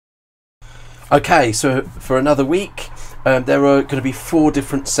Okay, so for another week, there are going to be 4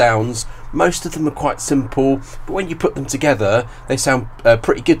 different sounds. Most of them are quite simple, but when you put them together, they sound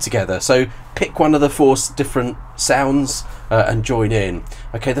pretty good together. So pick one of the 4 different sounds and join in.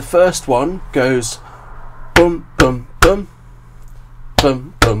 Okay, the first one goes bum bum bum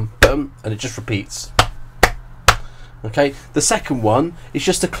bum bum bum, and it just repeats. Okay, the second one is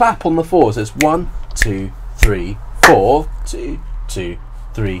just a clap on the 4. So it's 1, 2, 3, 4, 2, 2,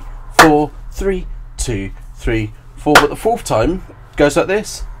 3, 4, 3, 2, 3, 4. But the 4th time goes like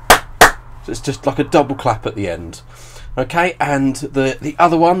this. So it's just like a double clap at the end. Okay, and the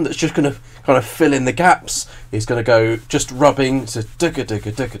other one that's just going to kind of fill in the gaps is going to go just rubbing, so dugga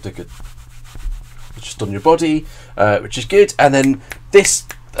dugga dugga dugga, just on your body, which is good. And then this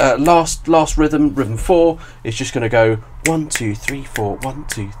last rhythm 4 is just going to go 1 2 3 4 1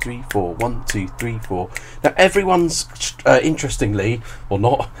 2 3 4 1 2 3 4. Now everyone's interestingly or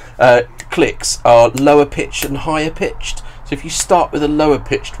not clicks are lower pitched and higher pitched. So if you start with a lower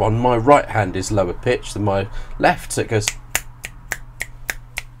pitched one, my right hand is lower pitched than my left, so it goes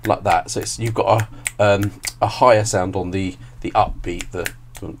like that. So you've got a higher sound on the upbeat, the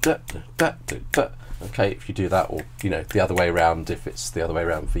da, da, da, da. Okay, if you do that, or the other way around if it's the other way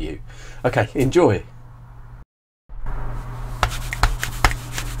around for you. Okay, enjoy.